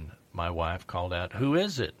 and my wife called out, "Who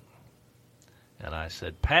is it?" And I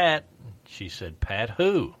said, "Pat." She said, "Pat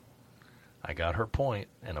who?" I got her point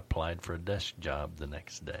and applied for a desk job the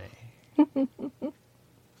next day.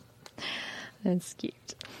 That's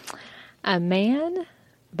cute. A man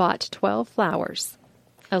bought 12 flowers,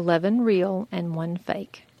 11 real and 1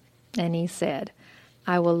 fake. And he said,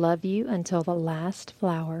 "I will love you until the last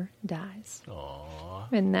flower dies."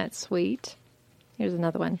 Aww. Isn't that sweet? Here's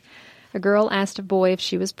another one. A girl asked a boy if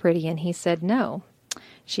she was pretty, and he said no.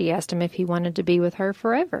 She asked him if he wanted to be with her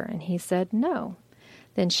forever, and he said no.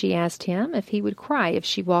 Then she asked him if he would cry if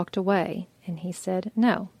she walked away, and he said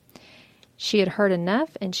no. She had heard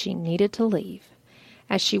enough, and she needed to leave.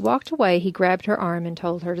 As she walked away, he grabbed her arm and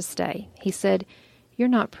told her to stay. He said, "You're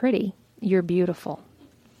not pretty. You're beautiful.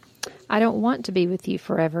 I don't want to be with you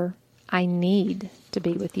forever. I need to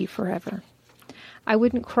be with you forever. I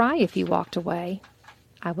wouldn't cry if you walked away.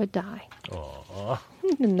 I would die." Aww.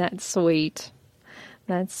 Isn't that sweet?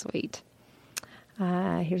 That's sweet.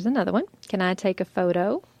 Here's another one. Can I take a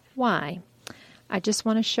photo? Why? I just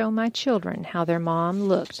want to show my children how their mom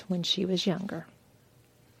looked when she was younger.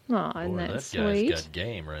 Aw, isn't Boy, that that sweet? guy's got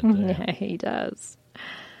game right there. Yeah, he does.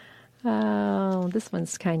 Oh, this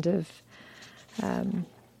one's kind of, I'm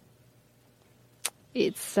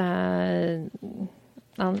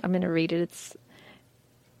going to read it. It's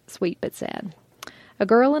sweet but sad. A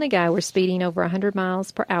girl and a guy were speeding over 100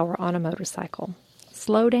 miles per hour on a motorcycle.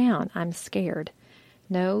 "Slow down. I'm scared."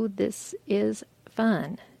 "No, this is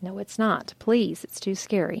fun." "No, it's not. Please, it's too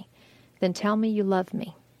scary." "Then tell me you love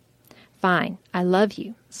me." "Fine. I love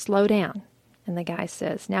you. Slow down." And the guy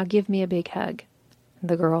says, "Now give me a big hug." And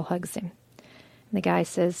the girl hugs him. And the guy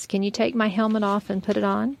says, "Can you take my helmet off and put it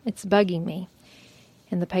on? It's bugging me."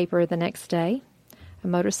 In the paper the next day, a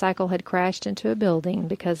motorcycle had crashed into a building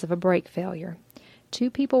because of a brake failure. 2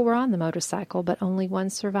 people were on the motorcycle, but only 1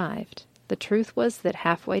 survived. The truth was that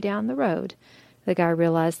halfway down the road, the guy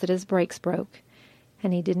realized that his brakes broke,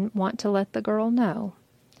 and he didn't want to let the girl know.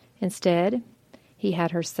 Instead, He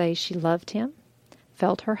had her say she loved him,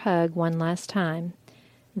 felt her hug one last time,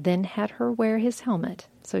 then had her wear his helmet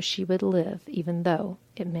so she would live even though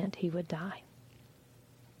it meant he would die.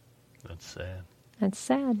 That's sad. That's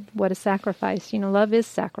sad. What a sacrifice. Love is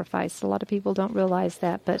sacrifice. A lot of people don't realize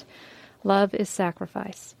that, but love is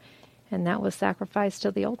sacrifice. And that was sacrifice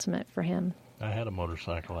to the ultimate for him. I had a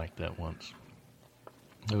motorcycle like that once.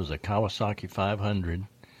 It was a Kawasaki 500,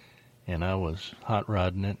 and I was hot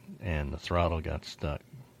rodding it, and the throttle got stuck.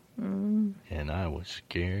 And I was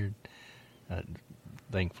scared.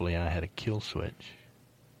 Thankfully, I had a kill switch.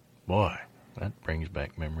 Boy, that brings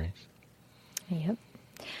back memories. Yep.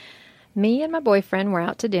 Me and my boyfriend were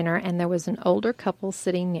out to dinner, and there was an older couple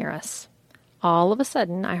sitting near us. All of a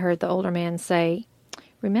sudden, I heard the older man say,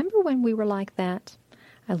 "Remember when we were like that?"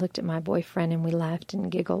 I looked at my boyfriend, and we laughed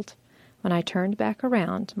and giggled. When I turned back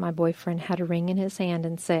around, my boyfriend had a ring in his hand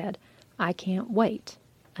and said, "I can't wait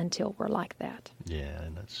until we're like that." Yeah,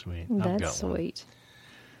 that's sweet. That's sweet.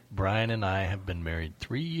 Brian and I have been married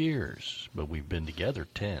 3 years, but we've been together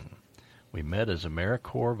 10. We met as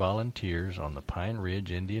AmeriCorps volunteers on the Pine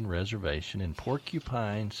Ridge Indian Reservation in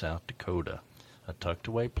Porcupine, South Dakota, a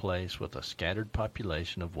tucked-away place with a scattered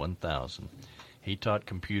population of 1,000. He taught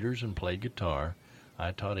computers and played guitar.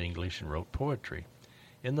 I taught English and wrote poetry.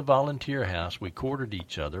 In the volunteer house, we courted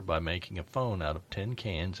each other by making a phone out of tin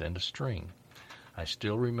cans and a string. I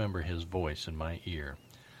still remember his voice in my ear.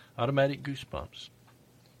 Automatic goosebumps.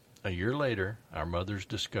 A year later, our mothers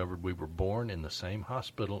discovered we were born in the same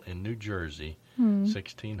hospital in New Jersey,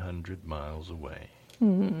 1,600 miles away.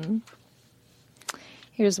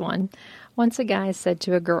 Here's one. Once a guy said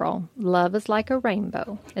to a girl, "Love is like a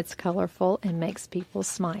rainbow. It's colorful and makes people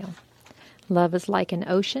smile. Love is like an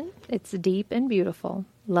ocean. It's deep and beautiful.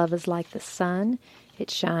 Love is like the sun.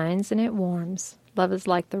 It shines and it warms. Love is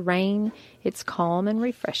like the rain. It's calm and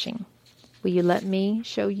refreshing. Will you let me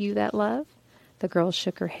show you that love?" The girl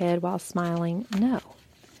shook her head while smiling, "No."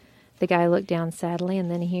 The guy looked down sadly, and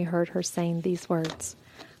then he heard her saying these words,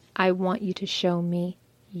 "I want you to show me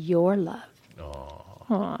your love."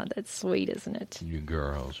 Oh, that's sweet, isn't it? You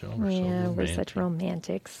girls, y'all are so Yeah, romantic. we're such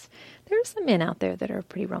romantics. There are some men out there that are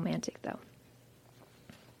pretty romantic, though.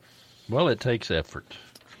 Well, it takes effort.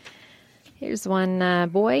 Here's one.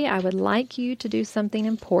 "Boy, I would like you to do something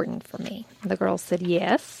important for me." The girl said,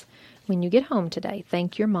 "Yes. When you get home today,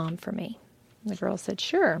 thank your mom for me." The girl said,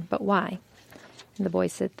 "Sure, but why?" And the boy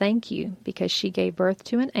said, "Thank you, because she gave birth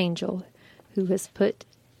to an angel who was put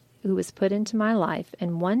into my life,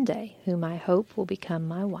 and one day whom I hope will become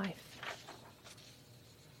my wife."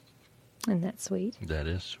 Isn't that sweet? That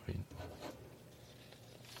is sweet.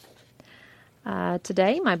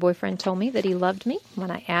 Today, my boyfriend told me that he loved me.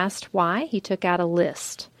 When I asked why, he took out a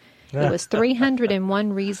list. It was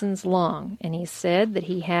 301 reasons long, and he said that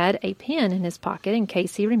he had a pen in his pocket in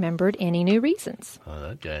case he remembered any new reasons. Oh,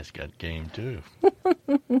 that guy's got game, too.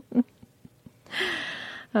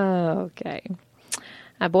 Okay.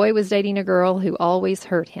 A boy was dating a girl who always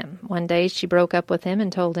hurt him. One day, she broke up with him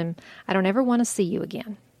and told him, "I don't ever want to see you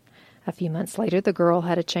again." A few months later, the girl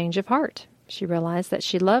had a change of heart. She realized that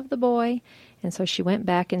she loved the boy, and so she went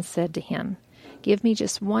back and said to him, "Give me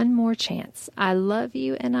just one more chance. I love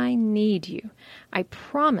you and I need you. I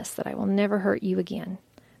promise that I will never hurt you again."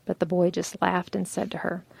 But the boy just laughed and said to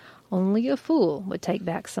her, "Only a fool would take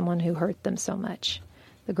back someone who hurt them so much."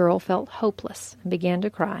 The girl felt hopeless and began to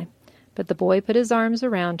cry. But the boy put his arms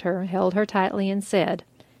around her, held her tightly, and said,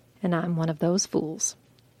 "And I'm one of those fools."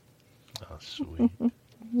 Oh, sweet.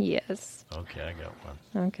 Yes. Okay, I got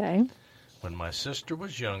one. Okay. When my sister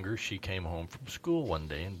was younger, she came home from school one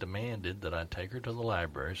day and demanded that I take her to the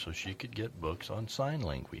library so she could get books on sign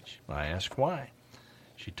language. I asked why.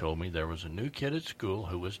 She told me there was a new kid at school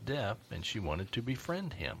who was deaf and she wanted to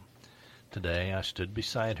befriend him. Today, I stood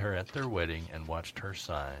beside her at their wedding and watched her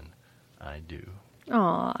sign, "I do."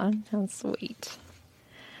 Aw, how sweet.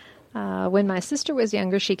 When my sister was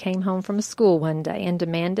younger, she came home from school one day and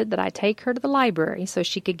demanded that I take her to the library so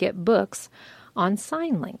she could get books on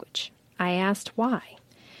sign language. I asked why.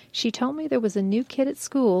 She told me there was a new kid at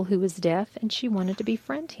school who was deaf and she wanted to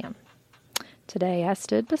befriend him. Today I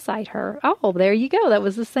stood beside her. Oh, there you go. That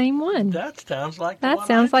was the same one. That sounds like the That one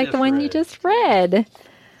sounds I like just the one you read. just read.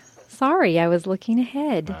 Sorry, I was looking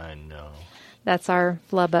ahead. I know. That's our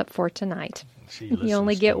flub up for tonight. She You listens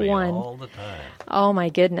only to get me one. all the time. Oh, my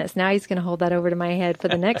goodness. Now he's going to hold that over to my head for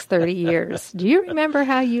the next 30 years. Do you remember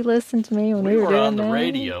how you listened to me when we were doing on the that?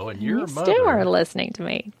 radio, and your You mother... still are listening to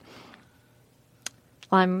me.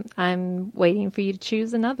 I'm waiting for you to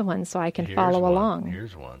choose another one so I can Here's follow one. along.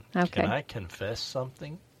 Here's one. Okay. Can I confess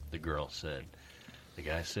something? The girl said. The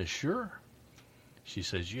guy says, "Sure." She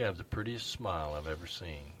says, "You have the prettiest smile I've ever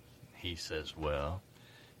seen." He says, "Well,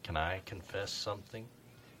 can I confess something?"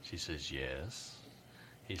 She says, "Yes."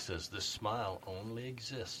 He says, "This smile only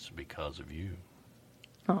exists because of you."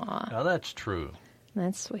 Aw, Now, that's true.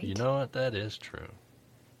 that's sweet. You know what? That is true.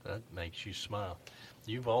 That makes you smile.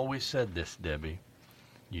 You've always said this, Debbie.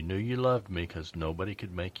 You knew you loved me because nobody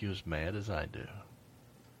could make you as mad as I do.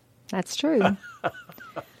 That's true.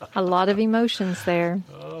 A lot of emotions there.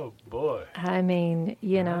 Oh, boy. I mean,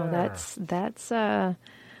 you know, that's a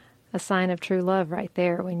sign of true love right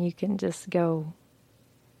there when you can just go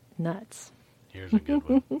nuts. Here's a good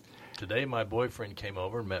one. Today, my boyfriend came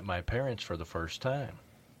over and met my parents for the first time.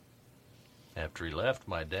 After he left,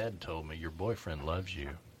 my dad told me, "Your boyfriend loves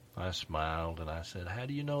you." I smiled and I said, "How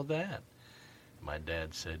do you know that?" My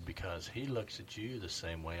dad said, "Because he looks at you the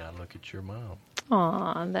same way I look at your mom."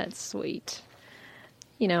 Aw, that's sweet.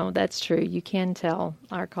 You know, that's true. You can tell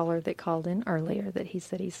our caller that called in earlier that he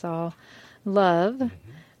said he saw love.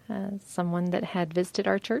 Someone that had visited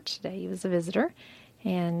our church today. He was a visitor.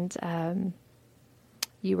 And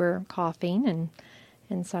you were coughing,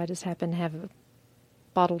 and so I just happened to have a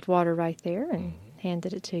bottled water right there and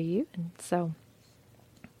handed it to you. And so,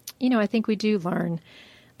 you know, I think we do learn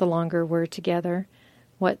the longer we're together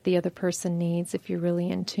what the other person needs if you're really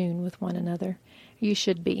in tune with one another. You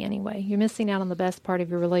should be anyway. You're missing out on the best part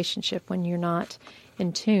of your relationship when you're not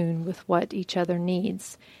in tune with what each other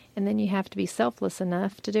needs. And then you have to be selfless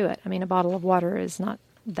enough to do it. I mean, a bottle of water is not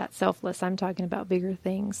that selfless. I'm talking about bigger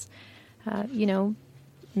things. You know,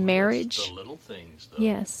 marriage. It's the little things, though.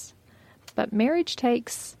 Yes. But marriage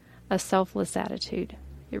takes a selfless attitude.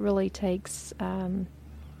 It really takes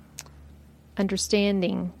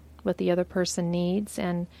understanding what the other person needs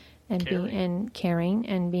and caring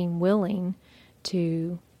and being willing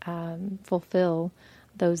to fulfill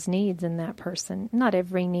those needs in that person. Not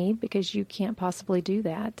every need, because you can't possibly do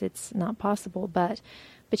that. It's not possible, but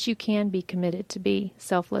you can be committed to be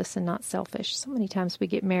selfless and not selfish. So many times we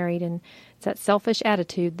get married and it's that selfish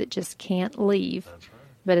attitude that just can't leave. That's right.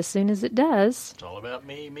 But as soon as it does, It's all about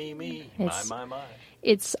me, my.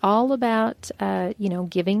 it's all about,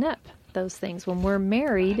 giving up those things. When we're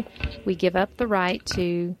married, we give up the right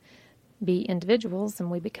to be individuals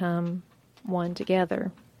and we become one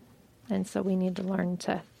together. And so we need to learn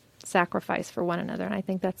to sacrifice for one another. And I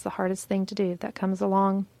think that's the hardest thing to do. If that comes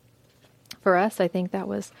along for us, I think that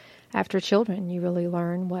was after children. You really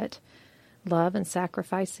learn what love and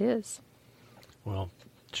sacrifice is. Well,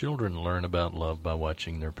 children learn about love by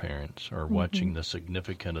watching their parents or watching the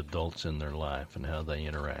significant adults in their life and how they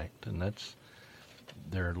interact. And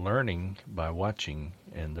they're learning by watching,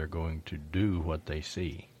 and they're going to do what they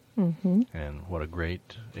see. Mm-hmm. And what a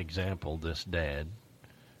great example this dad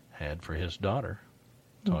had for his daughter,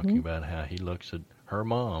 talking about how he looks at her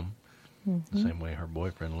mom the same way her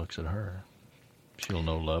boyfriend looks at her. She'll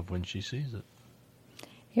know love when she sees it.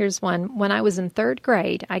 Here's one. When I was in 3rd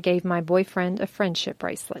grade, I gave my boyfriend a friendship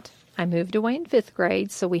bracelet. I moved away in 5th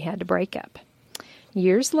grade, so we had to break up.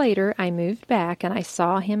 Years later, I moved back and I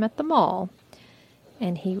saw him at the mall,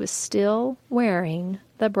 and he was still wearing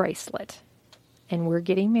the bracelet. And we're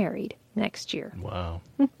getting married next year. Wow.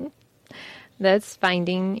 That's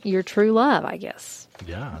finding your true love, I guess.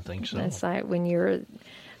 Yeah, I think so. That's like when you're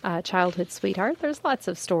a childhood sweetheart. There's lots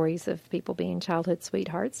of stories of people being childhood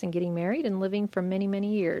sweethearts and getting married and living for many,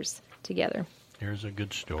 many years together. Here's a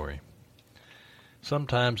good story.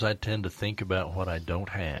 Sometimes I tend to think about what I don't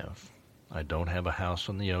have. I don't have a house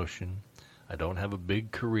on the ocean. I don't have a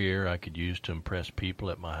big career I could use to impress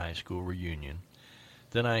people at my high school reunion.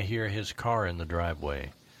 Then I hear his car in the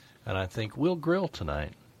driveway, and I think, we'll grill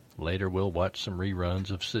tonight. Later we'll watch some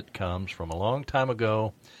reruns of sitcoms from a long time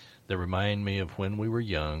ago that remind me of when we were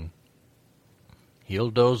young.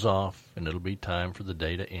 He'll doze off, and it'll be time for the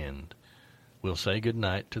day to end. We'll say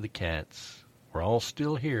goodnight to the cats. We're all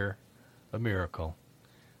still here, a miracle.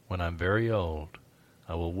 When I'm very old,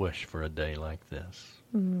 I will wish for a day like this.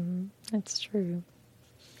 That's true.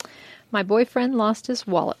 My boyfriend lost his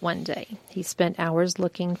wallet one day. He spent hours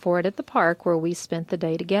looking for it at the park where we spent the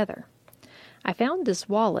day together. I found this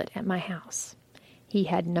wallet at my house. He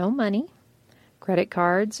had no money, credit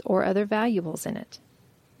cards, or other valuables in it.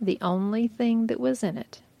 The only thing that was in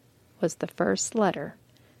it was the first letter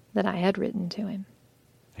that I had written to him.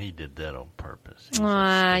 He did that on purpose. He's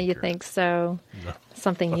a You stinker. think so? No.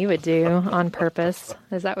 Something you would do on purpose.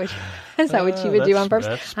 Is that what you would do on purpose?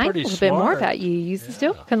 That's I know a pretty little bit more smart. about you. You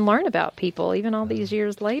still can learn about people, even all these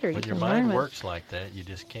years later. When you your can mind learn works like that, you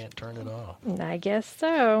just can't turn it off. I guess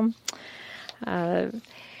so.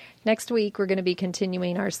 Next week, we're going to be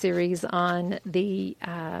continuing our series on the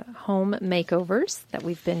home makeovers that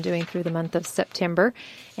we've been doing through the month of September.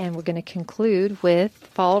 And we're going to conclude with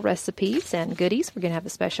fall recipes and goodies. We're going to have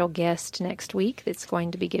a special guest next week that's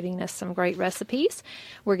going to be giving us some great recipes.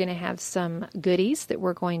 We're going to have some goodies that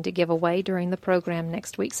we're going to give away during the program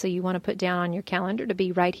next week. So you want to put down on your calendar to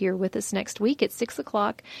be right here with us next week at 6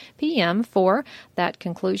 o'clock p.m. for that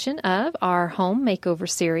conclusion of our home makeover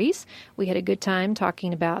series. We had a good time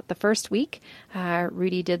talking about the first week.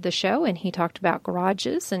 Rudy did the show and he talked about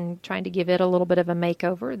garages and trying to give it a little bit of a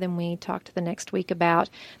makeover. Then we talked the next week about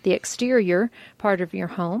the exterior part of your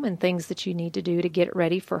home and things that you need to do to get it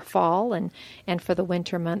ready for fall and for the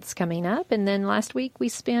winter months coming up. And then last week we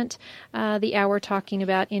spent the hour talking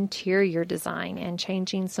about interior design and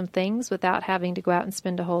changing some things without having to go out and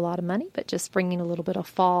spend a whole lot of money, but just bringing a little bit of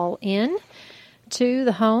fall in to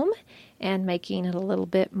the home and making it a little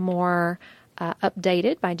bit more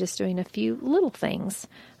updated by just doing a few little things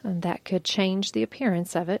that could change the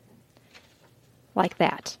appearance of it like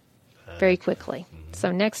that very quickly.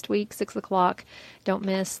 So next week, 6 o'clock, don't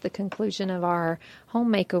miss the conclusion of our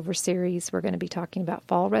home makeover series. We're going to be talking about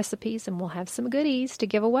fall recipes and we'll have some goodies to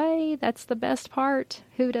give away. That's the best part.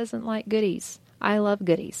 Who doesn't like goodies? I love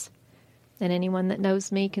goodies. And anyone that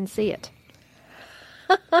knows me can see it.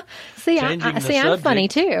 I'm funny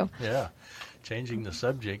too. Yeah. Changing the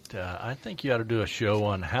subject, I think you ought to do a show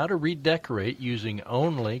on how to redecorate using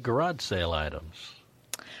only garage sale items.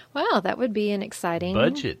 Wow, that would be an exciting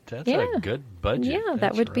budget. That's a good budget. Yeah,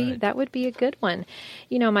 that would be a good one.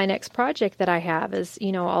 You know, my next project that I have is,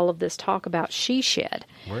 all of this talk about she shed.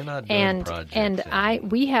 We're not doing projects.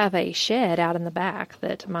 And we have a shed out in the back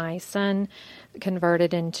that my son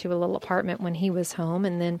converted into a little apartment when he was home,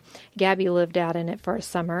 and then Gabby lived out in it for a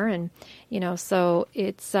summer, and so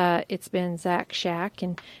it's been Zach's shack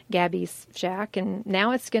and Gabby's shack, and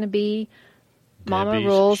now it's going to be Mama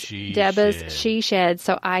Rules, Deba's she shed.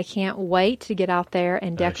 So I can't wait to get out there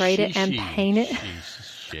and decorate it and paint it.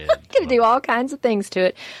 I'm going to do all kinds of things to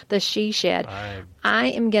it. The she shed. I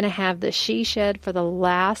am going to have the she shed for the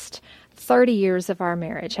last 30 years of our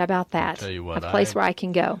marriage. How about that? I'll tell you what, a place where I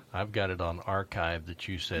can go. I've got it on archive that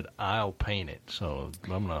you said I'll paint it, so I'm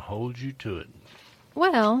going to hold you to it.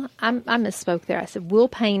 Well, I misspoke there. I said we'll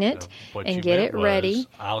paint it and get it ready.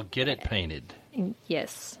 I'll get it painted.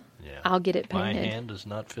 Yes. Yeah. I'll get it painted. My hand does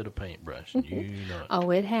not fit a paintbrush. You know it.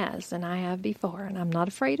 Oh, it has, and I have before, and I'm not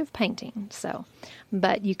afraid of painting. So,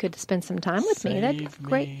 but you could spend some time with me. That's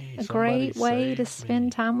a great way to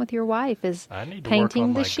spend time with your wife is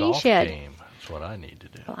painting the she shed. Game. That's what I need to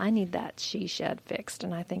do. Well, I need that she shed fixed,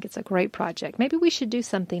 and I think it's a great project. Maybe we should do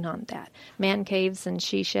something on that. Man caves and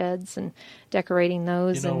she sheds and decorating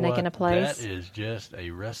those and making a place. That is just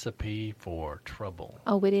a recipe for trouble.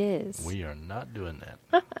 Oh, it is. We are not doing that.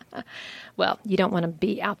 Well, you don't want to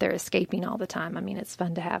be out there escaping all the time. I mean, it's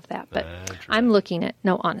fun to have that. But That's right. I'm looking at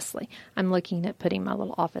putting my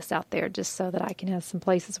little office out there just so that I can have some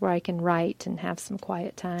places where I can write and have some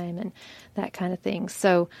quiet time and that kind of thing.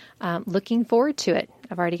 So looking forward to it.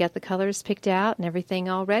 I've already got the colors picked out and everything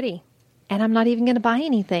all ready. And I'm not even going to buy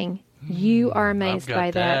anything. You are amazed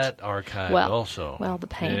by that. Archive also. Well, the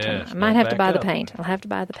paint. Yes, I might have to buy the paint. I'll have to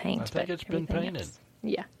buy the paint. I think it's been painted. Else.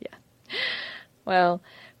 Yeah. Well,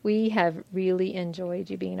 we have really enjoyed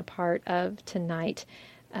you being a part of tonight.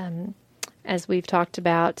 As we've talked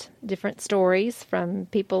about different stories from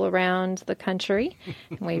people around the country.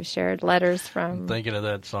 We've shared letters from... I'm thinking of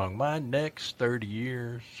that song, My Next 30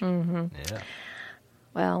 Years. Mm-hmm. Yeah.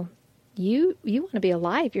 Well, you want to be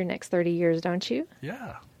alive your next 30 years, don't you?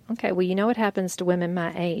 Yeah. Okay, well, you know what happens to women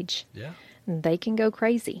my age. Yeah. They can go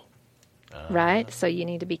crazy, right? So you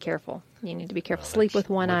need to be careful. You need to be careful. Sleep with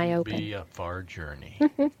one eye open. Be a far journey.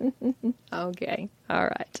 Okay. All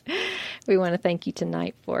right. We want to thank you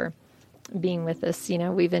tonight for being with us.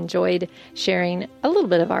 We've enjoyed sharing a little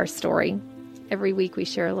bit of our story. Every week we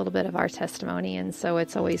share a little bit of our testimony, and so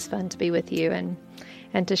it's always fun to be with you and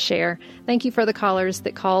to share. Thank you for the callers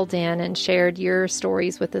that called in and shared your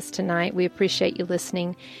stories with us tonight. We appreciate you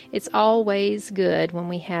listening. It's always good when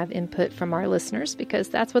we have input from our listeners because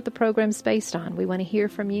that's what the program's based on. We want to hear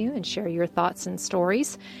from you and share your thoughts and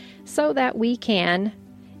stories so that we can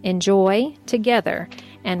enjoy together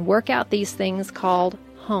and work out these things called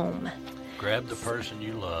home. Grab the person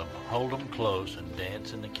you love, hold them close, and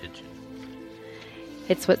dance in the kitchen.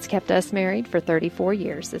 It's what's kept us married for 34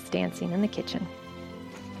 years. It's dancing in the kitchen.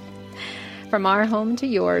 From our home to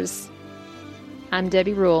yours, I'm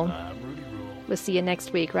Debbie Rule. I'm Rudy Rule. We'll see you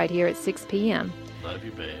next week right here at 6 p.m. Love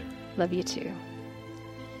you, babe. Love you, too.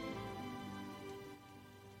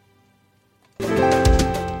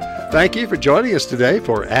 Thank you for joining us today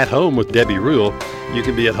for At Home with Debbie Rule. You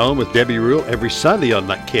can be at home with Debbie Rule every Sunday on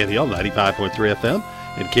KNEL 95.3 FM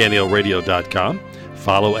and KNELradio.com.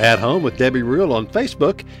 Follow At Home with Debbie Rule on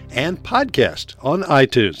Facebook and podcast on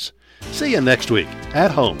iTunes. See you next week at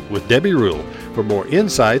Home with Debbie Rule for more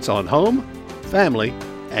insights on home, family,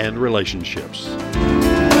 and relationships.